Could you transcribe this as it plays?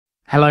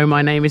Hello,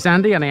 my name is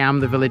Andy and I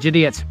am the Village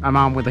Idiot. I'm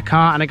armed with a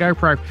car and a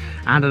GoPro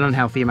and an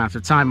unhealthy amount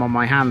of time on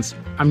my hands.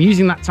 I'm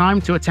using that time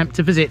to attempt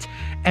to visit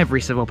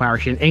every civil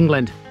parish in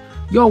England.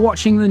 You're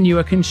watching the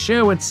Newark and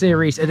Sherwood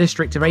series, a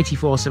district of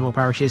 84 civil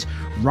parishes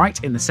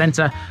right in the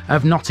centre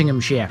of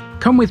Nottinghamshire.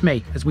 Come with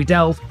me as we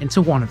delve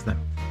into one of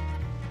them.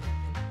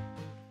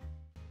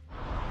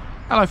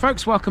 Hello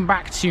folks, welcome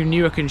back to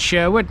Newark and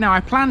Sherwood. Now I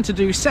plan to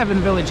do 7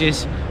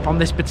 villages on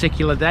this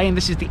particular day, and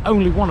this is the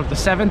only one of the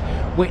 7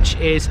 which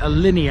is a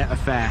linear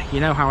affair. You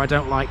know how I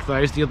don't like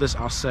those, the others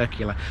are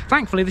circular.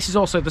 Thankfully this is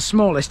also the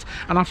smallest,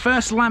 and our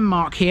first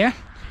landmark here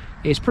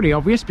is pretty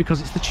obvious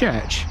because it's the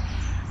church,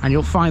 and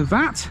you'll find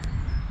that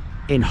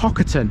in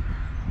Hockerton.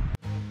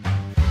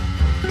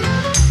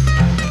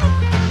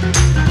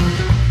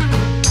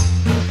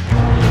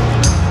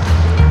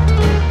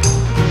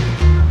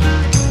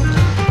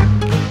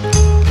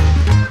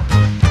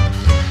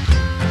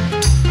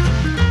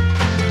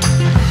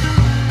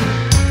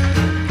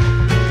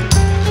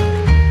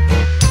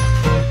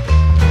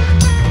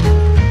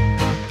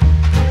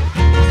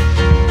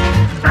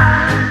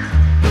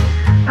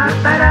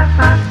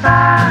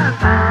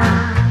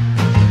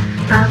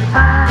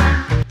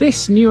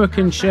 This Newark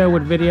and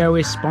Sherwood video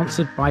is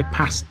sponsored by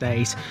Past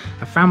Days,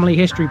 a family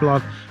history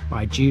blog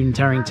by June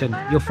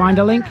Terrington. You'll find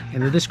a link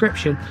in the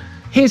description.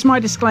 Here's my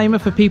disclaimer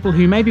for people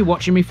who may be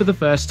watching me for the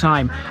first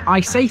time. I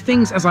say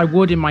things as I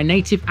would in my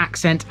native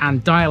accent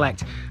and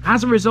dialect.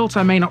 As a result,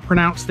 I may not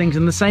pronounce things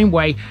in the same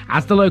way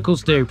as the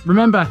locals do.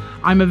 Remember,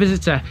 I'm a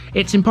visitor.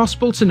 It's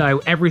impossible to know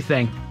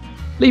everything.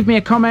 Leave me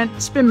a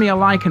comment, spin me a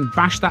like and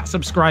bash that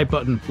subscribe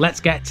button. Let's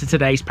get to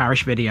today's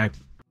parish video.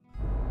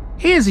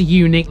 Here's a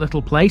unique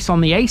little place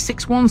on the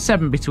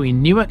A617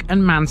 between Newark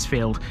and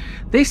Mansfield.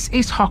 This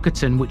is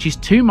Hockerton, which is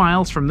 2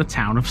 miles from the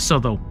town of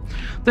Southwell.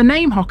 The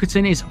name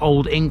Hockerton is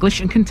Old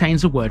English and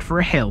contains a word for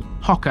a hill,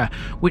 hocker,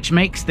 which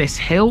makes this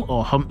hill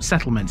or hump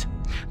settlement.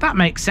 That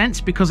makes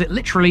sense because it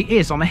literally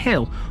is on a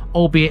hill,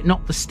 albeit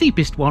not the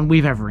steepest one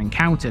we've ever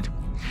encountered.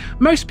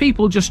 Most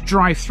people just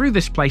drive through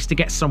this place to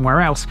get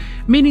somewhere else,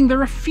 meaning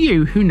there are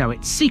few who know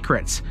its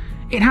secrets.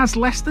 It has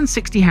less than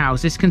 60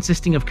 houses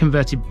consisting of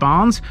converted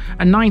barns,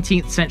 a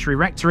 19th century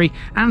rectory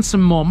and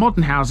some more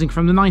modern housing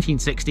from the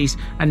 1960s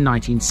and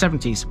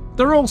 1970s.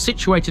 They're all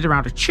situated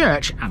around a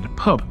church and a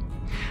pub.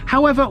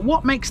 However,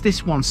 what makes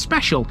this one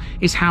special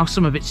is how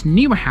some of its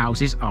newer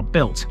houses are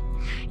built.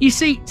 You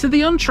see, to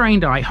the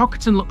untrained eye,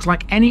 Hockerton looks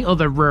like any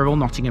other rural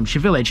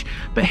Nottinghamshire village,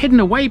 but hidden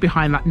away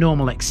behind that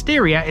normal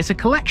exterior is a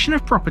collection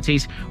of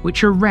properties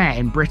which are rare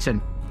in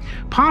Britain.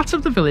 Part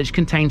of the village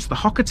contains the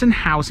Hockerton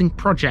Housing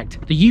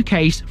Project, the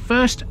UK's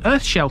first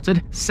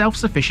earth-sheltered,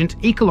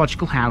 self-sufficient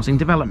ecological housing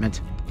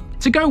development.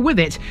 To go with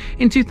it,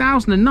 in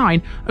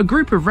 2009, a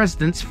group of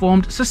residents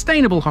formed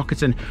Sustainable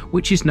Hockerton,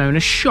 which is known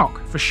as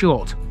SHOCK for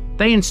short.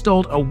 They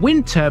installed a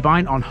wind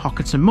turbine on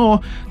Hockerton Moor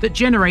that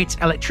generates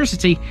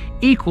electricity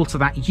equal to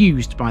that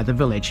used by the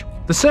village.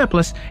 The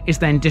surplus is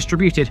then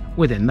distributed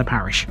within the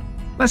parish.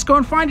 Let's go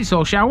and find it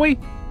all, shall we?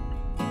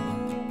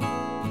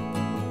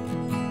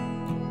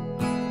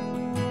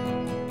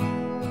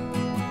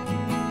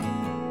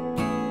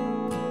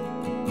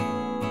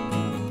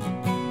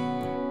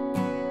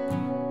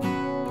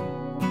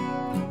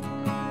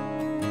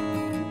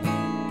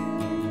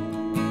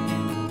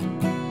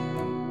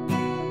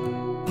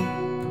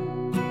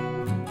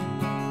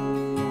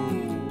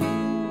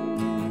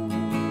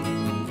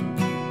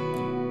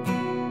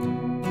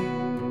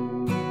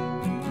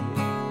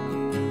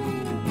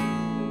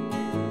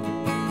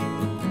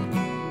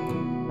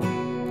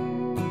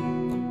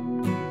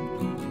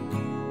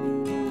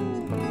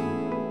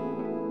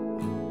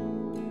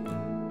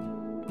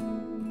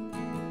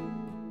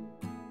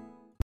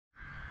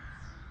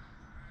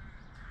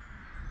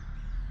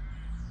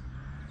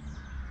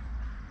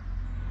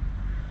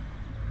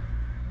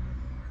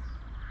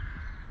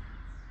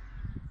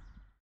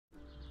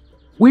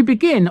 We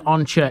begin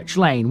on Church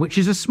Lane, which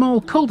is a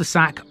small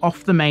cul-de-sac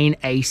off the main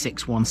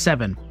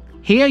A617.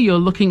 Here you're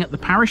looking at the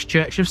parish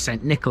church of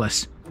St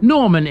Nicholas,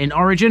 Norman in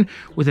origin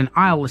with an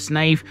aisleless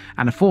nave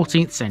and a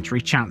 14th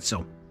century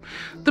chancel.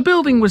 The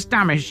building was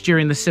damaged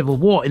during the Civil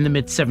War in the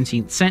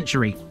mid-17th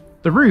century.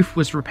 The roof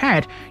was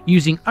repaired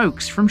using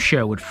oaks from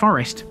Sherwood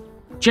Forest.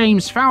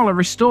 James Fowler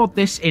restored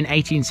this in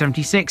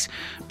 1876,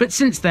 but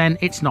since then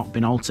it's not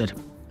been altered.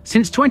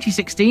 Since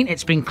 2016,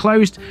 it's been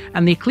closed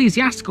and the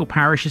ecclesiastical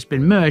parish has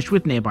been merged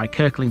with nearby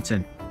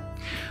Kirklington.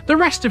 The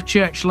rest of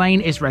Church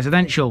Lane is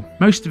residential,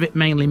 most of it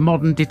mainly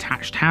modern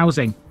detached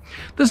housing.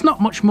 There's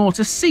not much more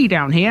to see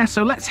down here,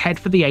 so let's head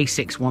for the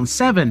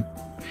A617.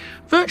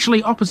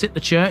 Virtually opposite the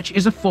church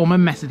is a former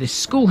Methodist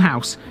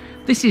schoolhouse.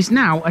 This is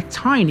now a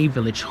tiny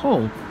village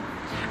hall.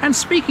 And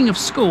speaking of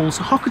schools,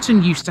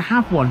 Hockerton used to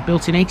have one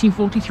built in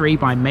 1843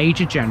 by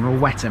Major General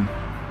Wetham.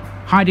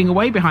 Hiding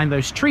away behind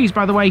those trees,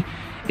 by the way,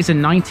 is a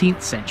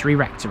 19th century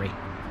rectory.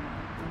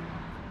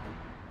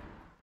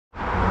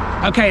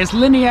 Okay, as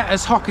linear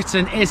as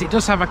Hockerton is, it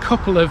does have a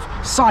couple of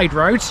side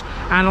roads,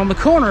 and on the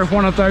corner of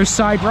one of those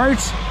side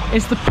roads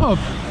is the pub,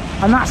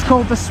 and that's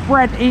called the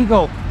Spread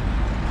Eagle.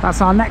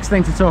 That's our next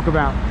thing to talk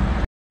about.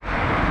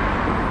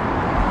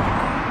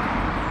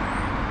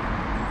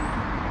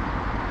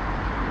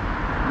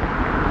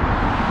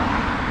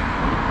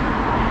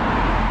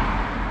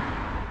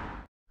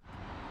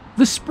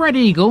 The Spread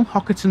Eagle,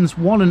 Hockerton's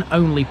one and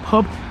only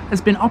pub, has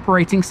been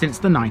operating since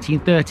the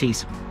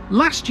 1930s.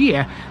 Last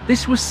year,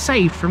 this was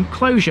saved from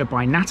closure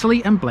by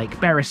Natalie and Blake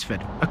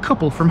Beresford, a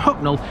couple from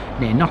Hucknall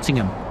near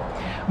Nottingham.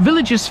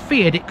 Villagers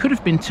feared it could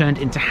have been turned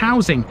into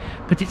housing,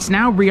 but it's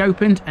now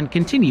reopened and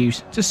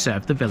continues to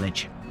serve the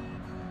village.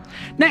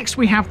 Next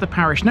we have the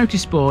parish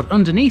notice board,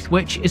 underneath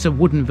which is a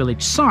wooden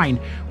village sign,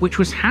 which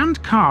was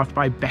hand carved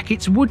by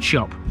Beckett's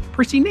Woodshop.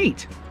 Pretty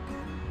neat.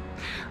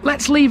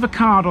 Let's leave a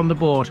card on the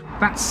board.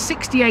 That's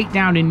 68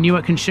 down in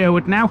Newark and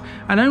Sherwood now,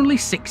 and only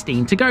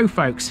 16 to go,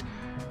 folks.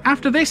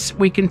 After this,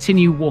 we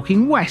continue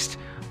walking west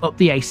up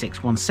the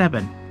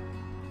A617.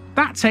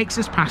 That takes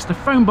us past a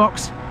phone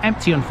box,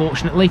 empty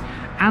unfortunately,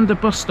 and a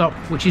bus stop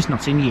which is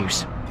not in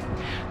use.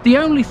 The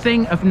only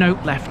thing of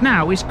note left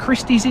now is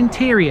Christie's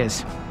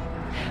Interiors.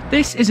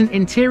 This is an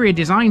interior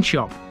design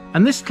shop,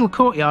 and this little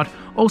courtyard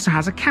also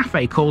has a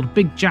cafe called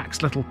Big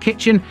Jack's Little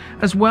Kitchen,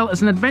 as well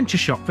as an adventure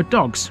shop for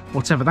dogs,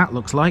 whatever that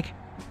looks like.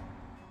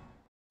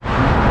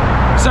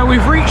 So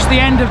we've reached the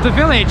end of the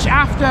village.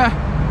 After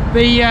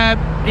the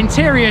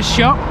interiors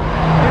shop,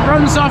 it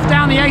runs off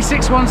down the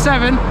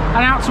A617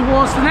 and out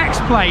towards the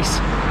next place.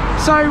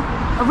 So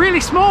a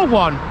really small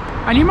one,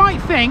 and you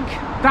might think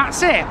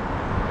that's it,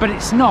 but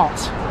it's not.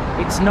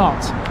 It's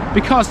not,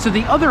 because to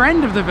the other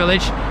end of the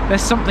village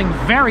there's something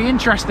very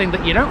interesting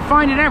that you don't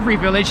find in every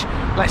village.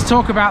 Let's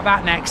talk about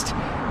that next.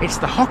 It's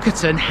the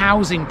Hockerton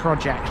Housing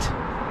Project.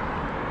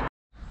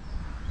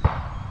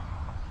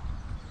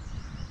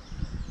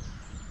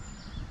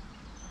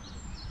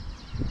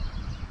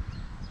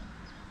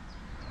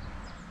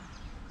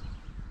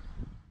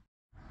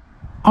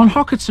 On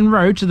Hockerton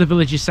Road to the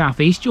village's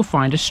southeast, you'll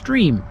find a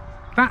stream.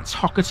 That's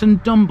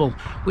Hockerton Dumble,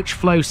 which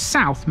flows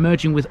south,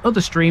 merging with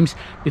other streams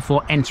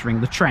before entering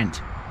the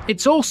Trent.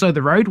 It's also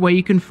the road where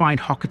you can find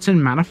Hockerton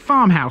Manor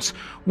Farmhouse,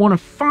 one of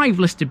 5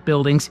 listed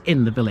buildings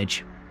in the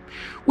village.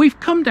 We've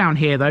come down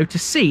here though to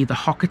see the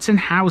Hockerton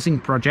Housing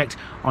Project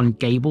on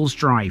Gables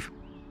Drive.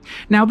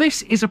 Now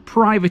this is a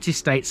private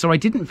estate, so I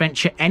didn't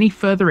venture any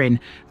further in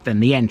than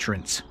the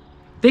entrance.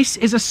 This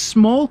is a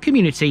small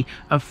community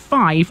of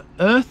 5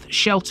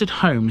 earth-sheltered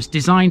homes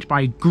designed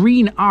by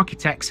green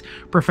architects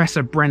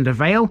Professor Brenda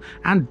Vale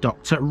and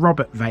Dr.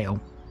 Robert Vale.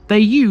 They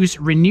use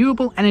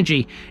renewable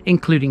energy,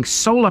 including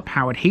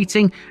solar-powered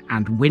heating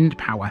and wind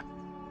power.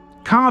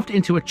 Carved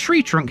into a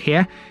tree trunk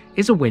here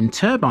is a wind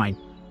turbine.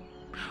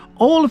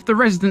 All of the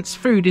residents'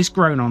 food is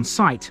grown on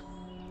site.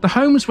 The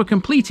homes were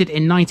completed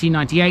in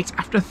 1998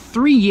 after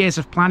 3 years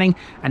of planning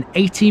and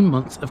 18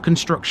 months of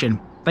construction.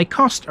 They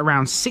cost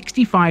around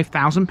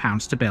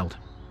 £65,000 to build.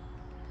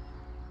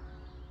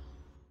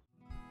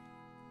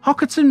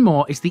 Hockerton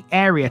Moor is the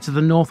area to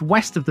the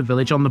northwest of the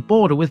village on the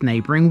border with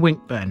neighbouring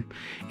Winkburn.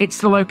 It's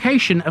the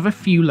location of a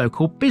few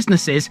local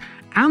businesses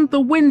and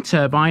the wind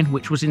turbine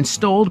which was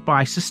installed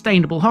by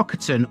Sustainable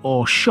Hockerton,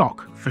 or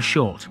SHOCK for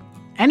short.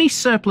 Any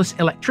surplus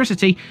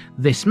electricity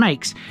this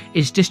makes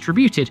is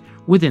distributed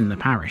within the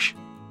parish.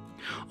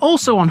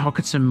 Also on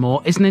Hockerton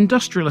Moor is an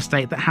industrial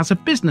estate that has a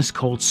business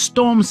called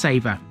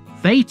Stormsaver.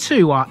 They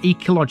too are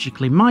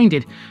ecologically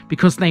minded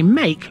because they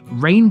make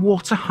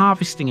rainwater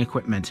harvesting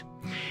equipment.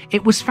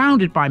 It was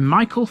founded by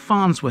Michael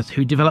Farnsworth,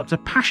 who developed a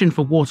passion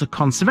for water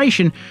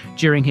conservation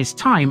during his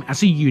time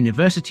as a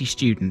university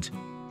student.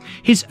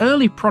 His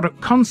early product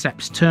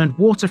concepts turned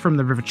water from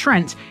the River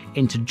Trent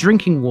into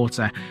drinking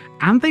water,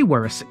 and they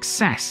were a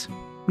success.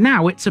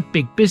 Now it's a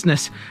big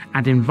business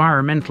and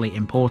environmentally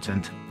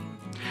important.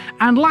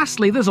 And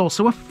lastly, there's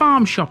also a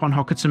farm shop on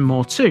Hockerton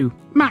Moor too,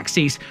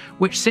 Maxie's,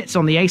 which sits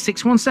on the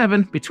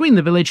A617 between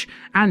the village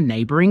and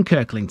neighbouring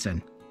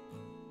Kirklington.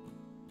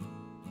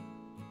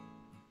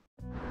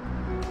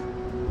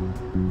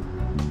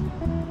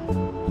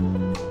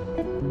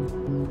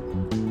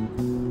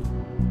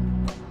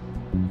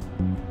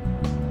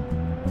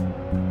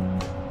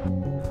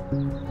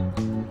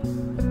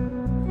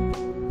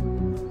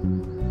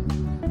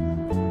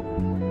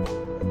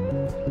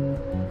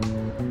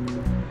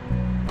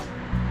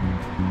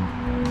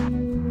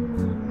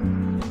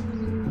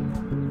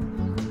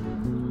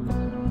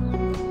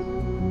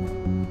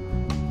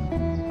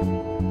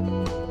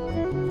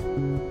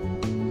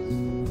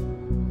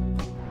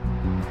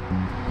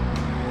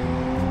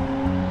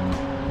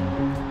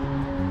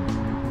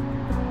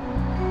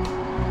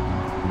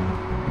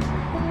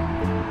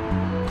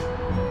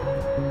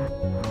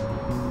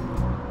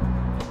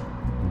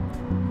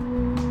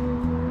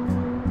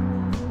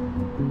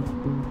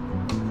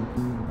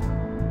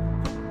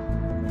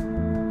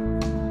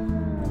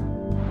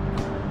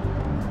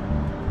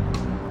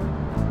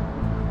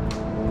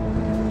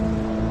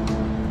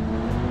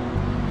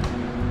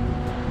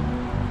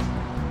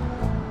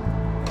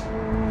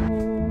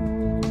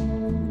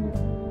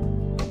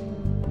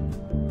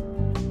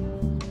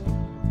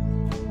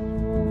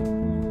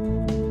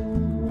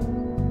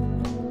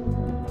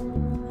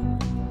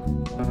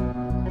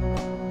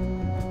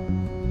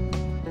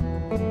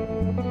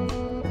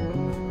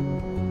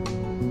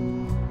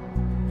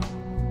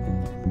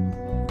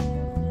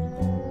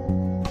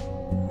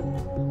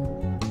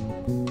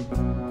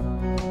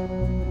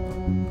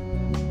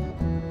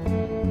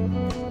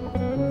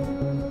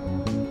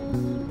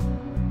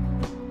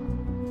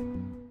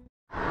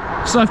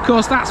 So of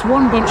course that's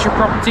one bunch of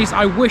properties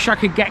I wish I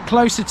could get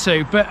closer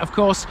to, but of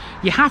course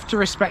you have to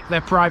respect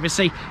their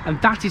privacy,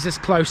 and that is as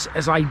close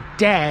as I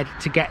dared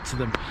to get to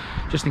them,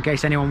 just in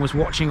case anyone was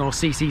watching or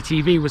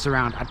CCTV was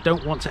around. I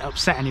don't want to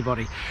upset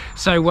anybody.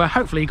 So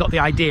hopefully you got the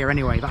idea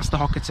anyway. That's the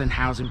Hockerton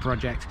Housing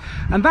Project,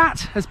 and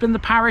that has been the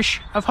parish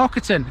of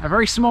Hockerton, a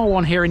very small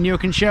one here in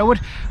Newark and Sherwood,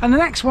 and the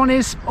next one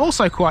is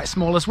also quite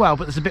small as well,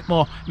 but there's a bit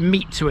more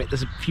meat to it.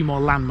 There's a few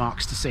more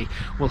landmarks to see.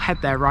 We'll head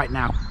there right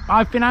now.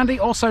 I've been Andy,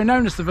 also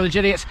known as the Village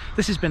Idiot.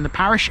 This has been the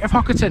parish of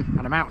Hockerton,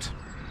 and I'm out.